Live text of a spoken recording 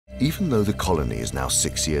Even though the colony is now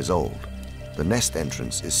 6 years old, the nest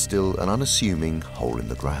entrance is still an unassuming hole in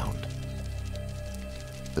the ground.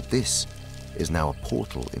 But this is now a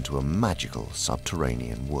portal into a magical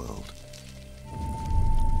subterranean world.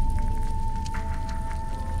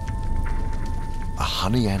 A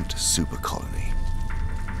honey ant super colony.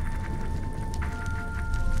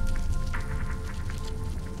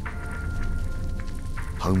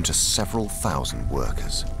 Home to several thousand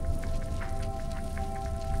workers.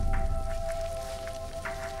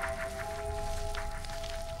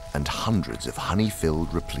 And hundreds of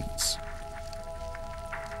honey-filled repletes.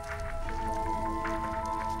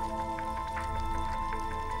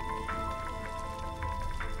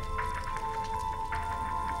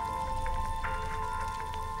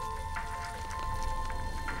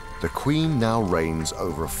 The Queen now reigns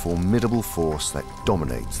over a formidable force that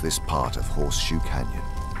dominates this part of Horseshoe Canyon.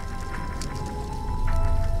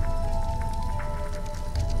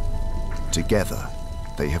 Together,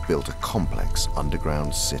 they have built a complex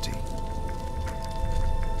underground city.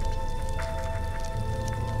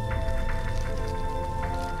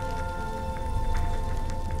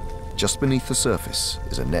 Just beneath the surface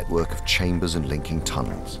is a network of chambers and linking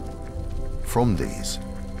tunnels. From these,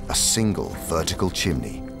 a single vertical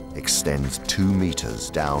chimney extends 2 meters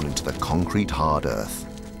down into the concrete hard earth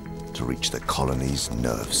to reach the colony's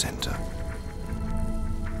nerve center.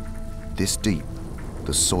 This deep,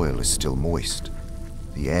 the soil is still moist,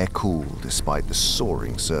 the air cool despite the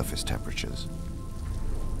soaring surface temperatures.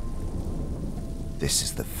 This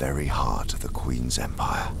is the very heart of the Queen's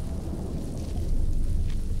empire.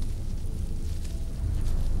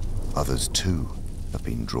 Others too have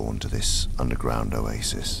been drawn to this underground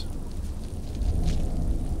oasis.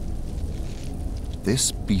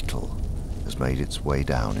 This beetle has made its way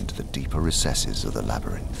down into the deeper recesses of the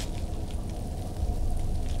labyrinth.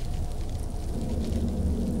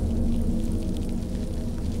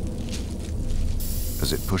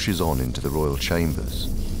 As it pushes on into the royal chambers,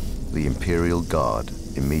 the Imperial Guard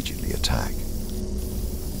immediately attack.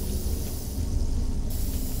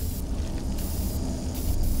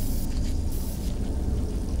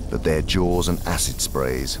 But their jaws and acid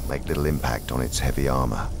sprays make little impact on its heavy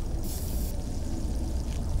armor.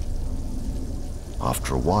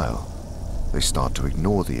 After a while, they start to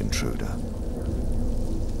ignore the intruder.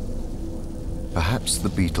 Perhaps the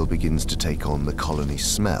beetle begins to take on the colony's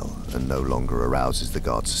smell and no longer arouses the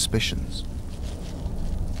guard's suspicions.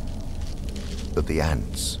 But the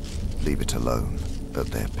ants leave it alone at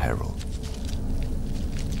their peril.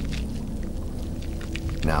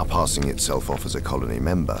 Now passing itself off as a colony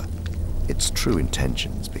member, its true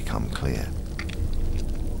intentions become clear.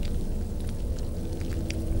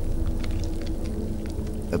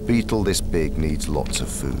 A beetle this big needs lots of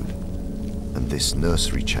food, and this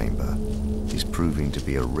nursery chamber is proving to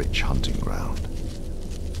be a rich hunting ground.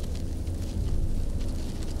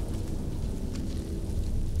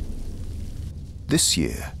 This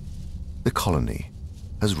year, the colony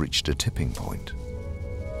has reached a tipping point.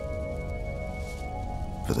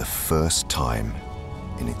 For the first time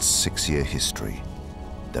in its 6-year history,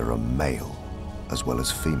 there are male as well as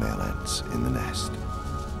female ants in the nest.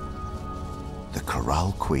 The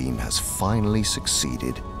Corral Queen has finally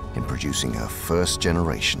succeeded in producing her first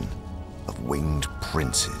generation of winged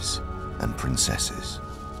princes and princesses.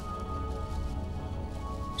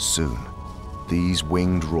 Soon, these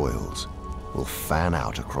winged royals will fan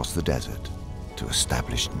out across the desert to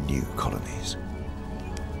establish new colonies.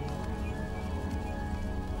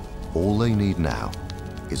 All they need now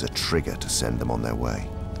is a trigger to send them on their way.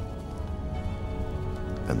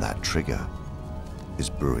 And that trigger is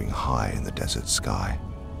brewing high in the desert sky.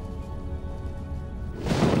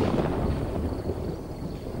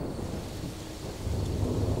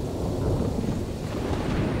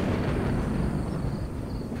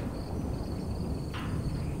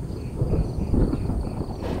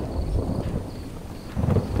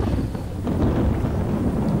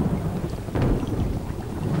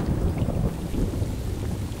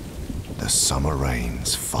 The summer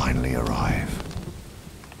rains finally arrive.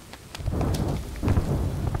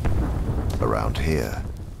 Around here,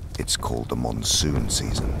 it's called the monsoon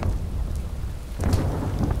season.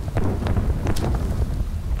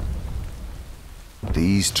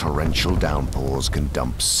 These torrential downpours can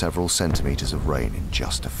dump several centimeters of rain in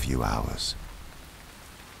just a few hours.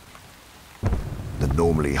 The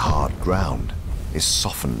normally hard ground is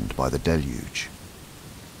softened by the deluge.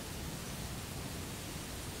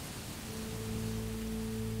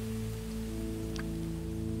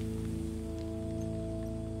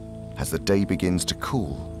 As the day begins to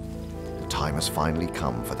cool, the time has finally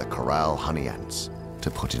come for the corral honey ants to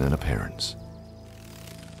put in an appearance.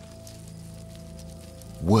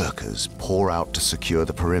 Workers pour out to secure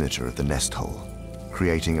the perimeter of the nest hole,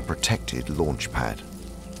 creating a protected launch pad.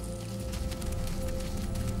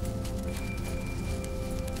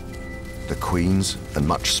 The queens and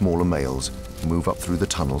much smaller males move up through the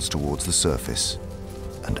tunnels towards the surface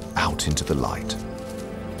and out into the light.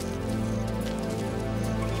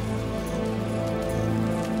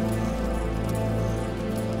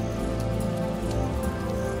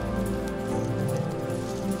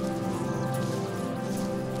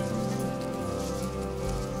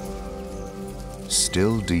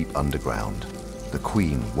 Still deep underground, the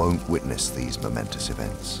queen won't witness these momentous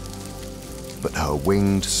events. But her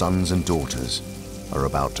winged sons and daughters are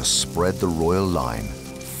about to spread the royal line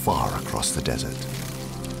far across the desert.